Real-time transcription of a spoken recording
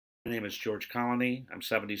My name is George Coloney. I'm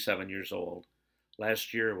 77 years old.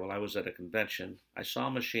 Last year, while I was at a convention, I saw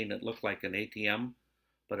a machine that looked like an ATM,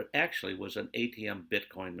 but it actually was an ATM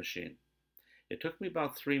Bitcoin machine. It took me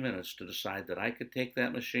about 3 minutes to decide that I could take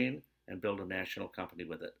that machine and build a national company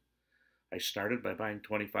with it. I started by buying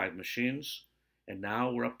 25 machines, and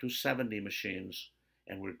now we're up to 70 machines,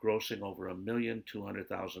 and we're grossing over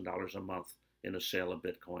 $1,200,000 a month in the sale of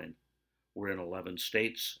Bitcoin. We're in 11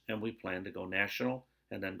 states, and we plan to go national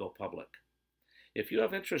and then go public. If you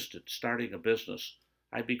have interest in starting a business,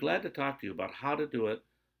 I'd be glad to talk to you about how to do it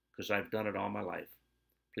because I've done it all my life.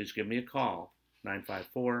 Please give me a call,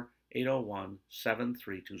 954 801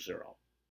 7320.